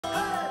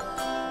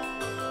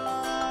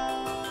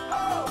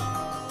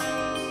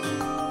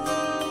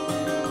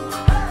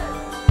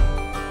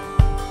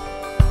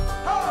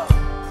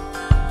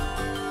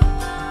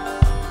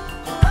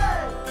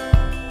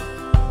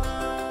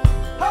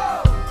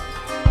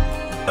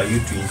our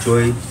youth to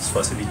enjoy these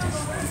facilities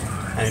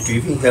and to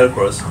even help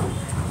us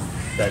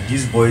that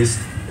these boys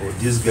or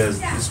these girls,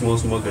 these small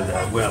girls that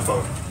are going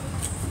about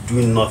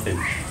doing nothing.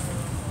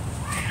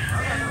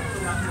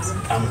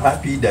 I'm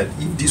happy that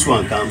if this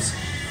one comes,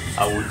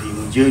 I would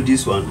enjoy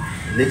this one.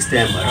 Next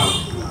time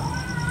around,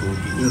 we'll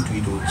be into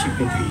it or chip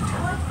into it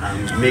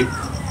and make,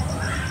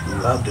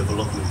 we'll have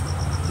development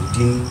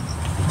within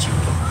the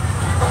children.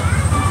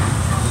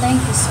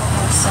 Thank you so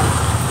much,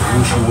 sir.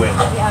 Wish you well.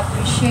 We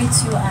appreciate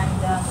you,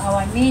 and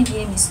our main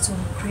aim is to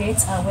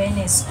create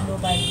awareness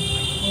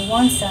globally. We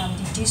want the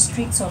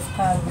districts of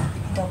Karu,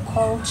 the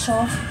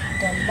culture,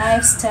 the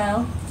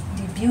lifestyle,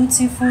 the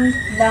beautiful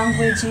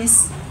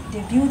languages,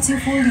 the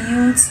beautiful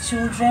youth,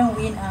 children,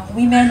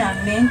 women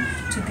and men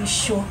to be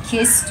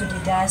showcased to the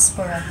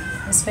diaspora,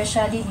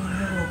 especially in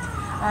Europe.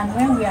 And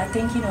when we are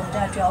thinking of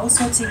that, we are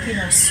also thinking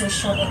of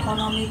social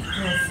economic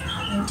growth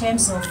in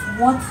terms of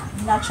what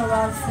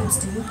natural foods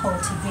do you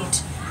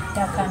cultivate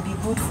that can be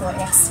good for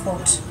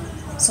export.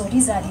 So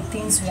these are the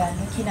things we are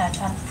looking at,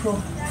 and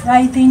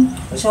providing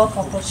job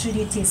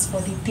opportunities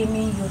for the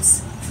teeming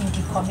youths in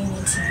the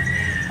community.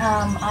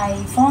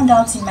 I found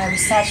out in my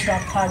research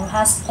that Karu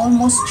has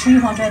almost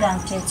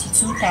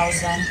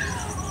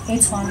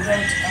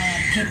 332,800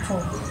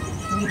 people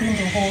within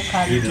the whole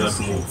Karu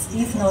district,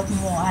 if not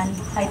more. And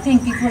I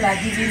think people are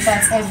giving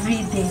birth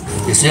every day.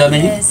 You see how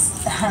many? Yes,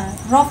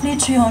 roughly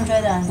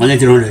 300. Only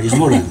 300. It's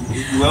more than.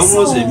 We're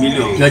almost a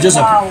million. You're just,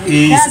 wow,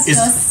 you're just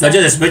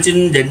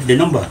expecting the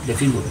number, the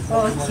figure.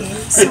 Okay,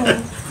 so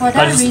for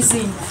that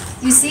reason,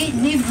 you see,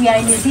 we are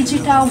in a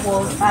digital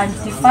world, and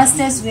the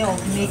fastest way of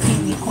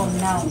making income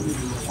now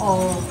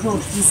or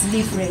growth is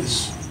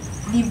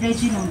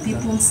leveraging on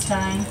people's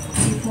time,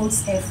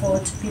 people's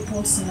effort,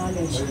 people's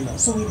knowledge.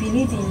 So we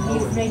believe in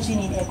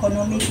leveraging in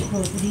economic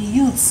growth. The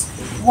youths,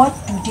 what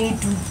do they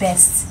do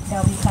best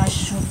that we can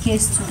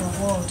showcase to the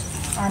world,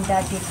 and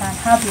that they can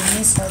have a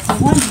means of? We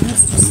want the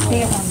youths to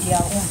stay on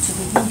their own, to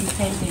be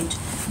independent,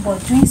 but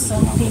doing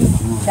something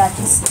that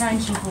is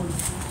tangible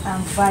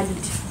and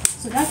valid.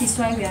 So that is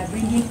why we are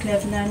bringing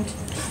Cleveland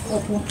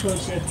Open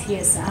Project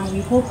here, sir, and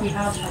we hope we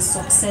have a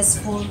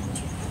successful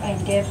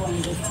endeavor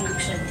in the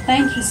future.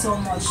 Thank you so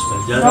much.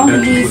 Long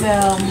live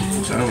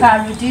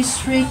Karu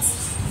District,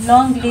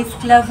 long live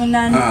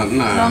Cleveland,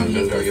 long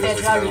live the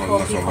Federal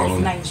Republic of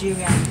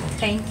Nigeria.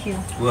 Thank you.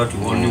 We are the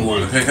only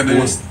one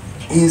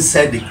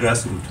inside the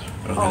grassroots.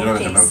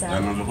 Okay,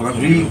 sir.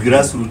 Real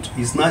grassroots.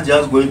 It's not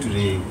just going to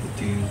the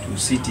to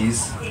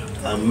cities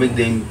and make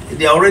them.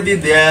 They are already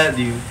there.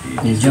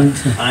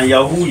 And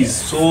Yahoo is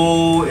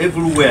so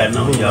everywhere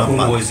now. Yahoo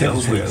boys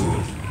everywhere.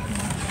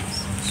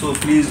 So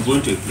please go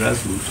to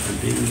grassroots and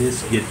then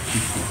let's get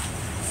people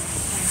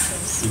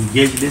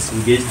engaged. Let's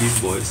engage these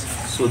boys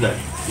so that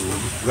they will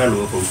run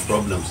away from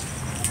problems.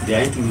 They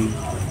are into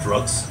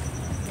drugs,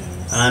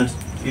 and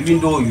even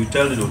though you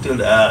tell the hotel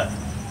that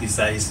it's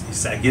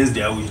against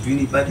their way doing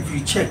it, but if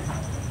you check,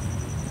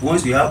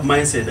 once you have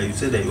mindset that you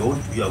say that you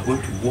are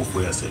going to work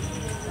for yourself,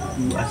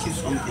 you achieve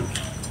something.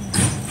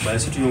 By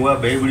sitting where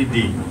by every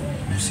day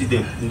you see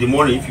them in the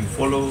morning. If you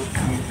follow,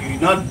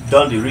 you've not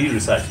done the real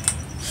research.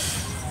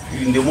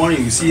 In the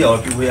morning you see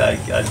our people here,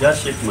 I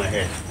just shake my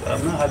head.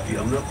 I'm not happy,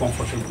 I'm not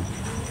comfortable,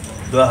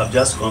 though I have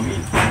just come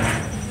in.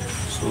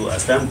 So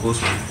as time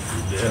goes on,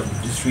 the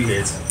district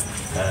heads,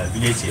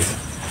 village heads,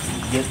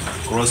 get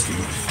across to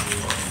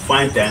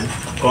find time,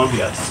 come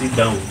here, sit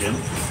down with them,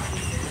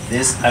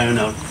 let's iron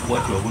out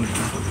what you are going to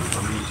do for the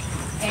community.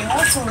 And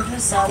also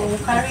this, we will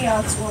carry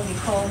out what we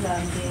call, we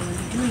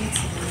do it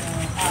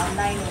in our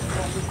line of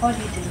work, we call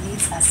it the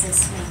needs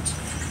assessment.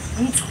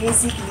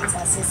 Basic needs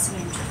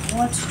assessment.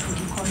 What do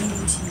the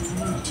community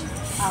need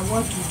and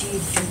what do they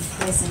do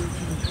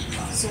presently,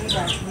 so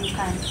that we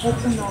can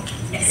open up,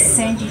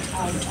 send it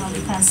out, and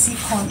we can see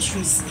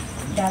countries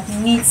that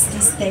needs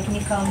this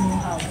technical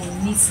know-how or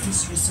needs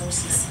these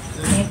resources.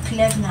 Then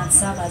Cleveland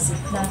serve as a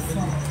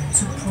platform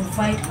to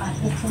provide an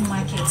open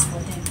market for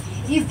them.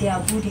 If they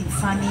are good in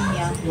farming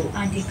yam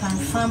and they can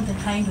farm the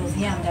kind of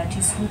yam that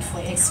is good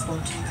for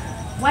export,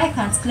 why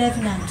can't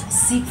Cleveland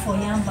seek for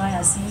yam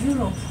buyers in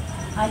Europe?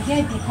 And here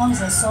it becomes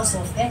a source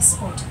of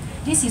export.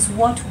 This is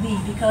what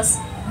because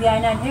we are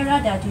in an era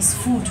that is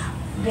food.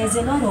 There's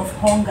a lot of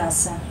hunger,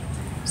 sir.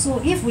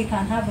 So if we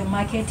can have a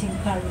market in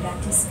Karu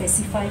that is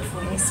specified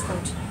for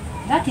export,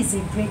 that is a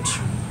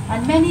breakthrough.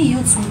 And many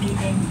youths will be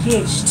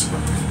engaged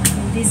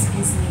in these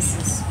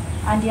businesses.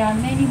 And there are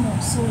many more.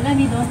 So let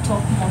me not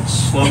talk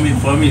much. For me it's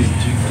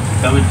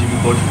becoming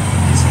difficult in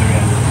this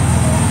area.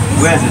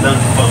 Where is the land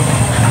to farm?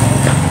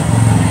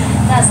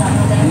 That's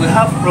another. We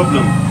have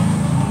problem.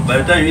 By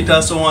the time you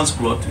enter someone's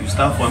plot, you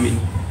start farming,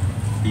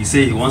 he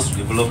say he wants to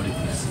develop the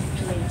place.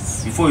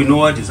 Before you know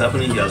what is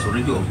happening, he has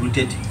already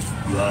uprooted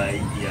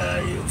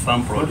your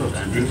farm product,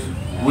 and then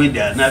when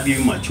they are not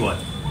even matured.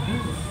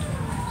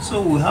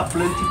 So we have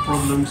plenty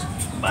problems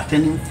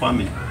attending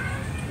farming.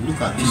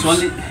 Look at it's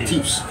only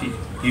tips.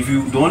 If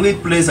you the only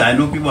place I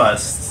know people are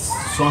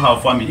somehow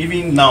farming.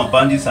 Even now,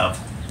 bandits have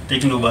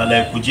taken over,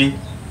 like Kuje,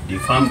 they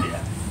farm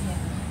there.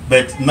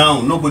 But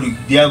now nobody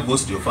there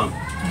goes to your farm.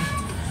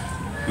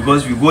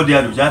 Because if you go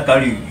there to just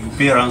carry, you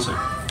pay ransom.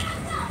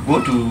 Go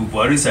to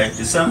Buhari side,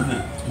 the same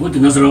thing. Go to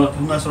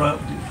Nasarawa.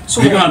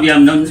 So They don't have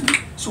yam now.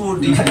 So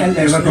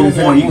it's no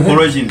more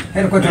encouraging.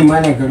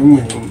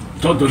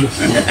 Totally.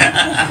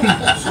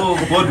 So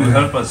God will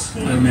help us.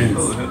 Amen.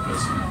 God will help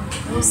us.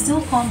 We'll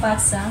still come back,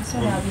 sir, so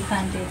that we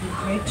can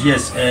deliberate.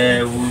 Yes,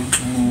 we'll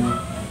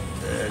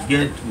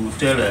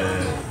tell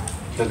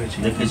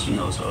the kitchen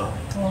also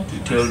to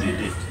tell the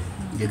date.